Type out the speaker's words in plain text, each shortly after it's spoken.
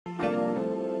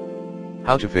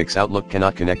How to fix Outlook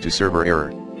cannot connect to server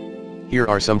error. Here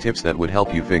are some tips that would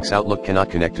help you fix Outlook cannot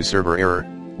connect to server error.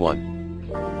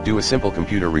 1. Do a simple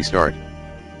computer restart.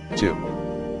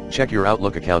 2. Check your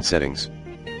Outlook account settings.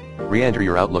 Re-enter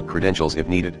your Outlook credentials if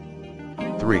needed.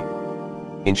 3.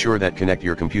 Ensure that connect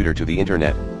your computer to the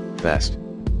internet, fast.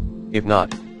 If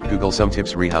not, Google some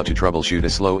tips re how to troubleshoot a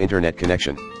slow internet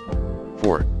connection.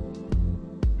 4.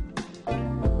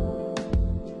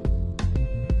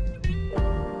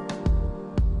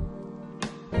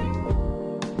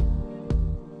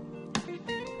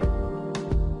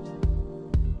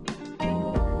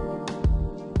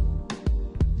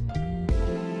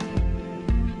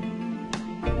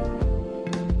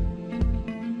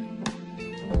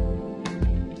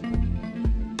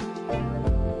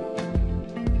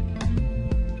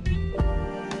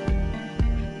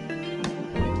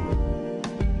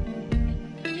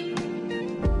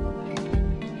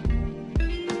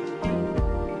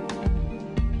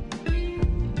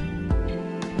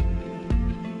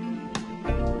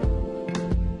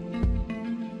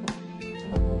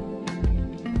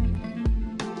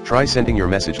 Try sending your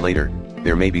message later,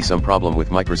 there may be some problem with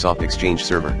Microsoft Exchange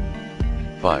server.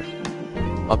 5.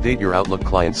 Update your Outlook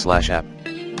client/app.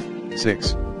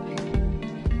 6.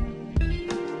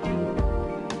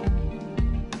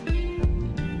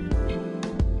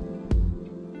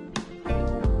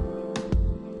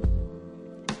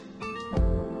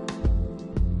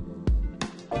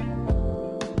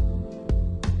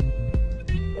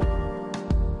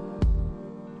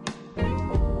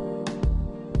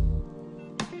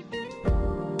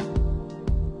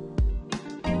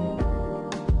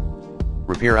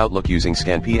 Repair Outlook using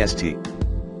scan-pst.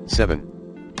 7.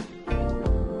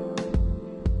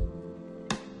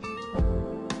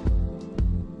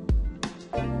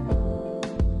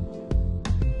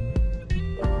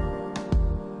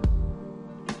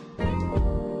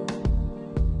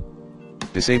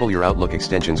 Disable your Outlook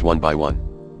extensions one by one.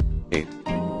 8.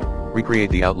 Recreate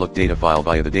the Outlook data file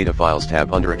via the Data Files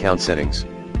tab under Account Settings.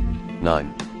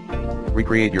 9.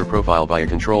 Recreate your profile via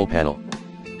Control Panel.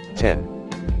 10.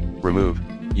 Remove,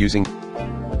 using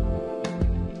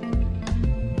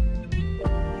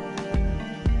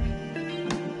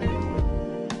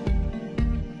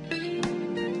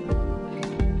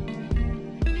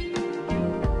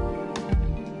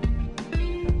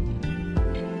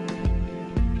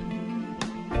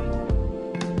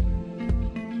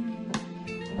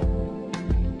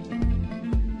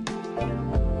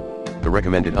the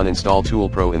recommended uninstall Tool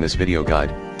Pro in this video guide,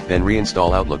 then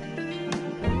reinstall Outlook.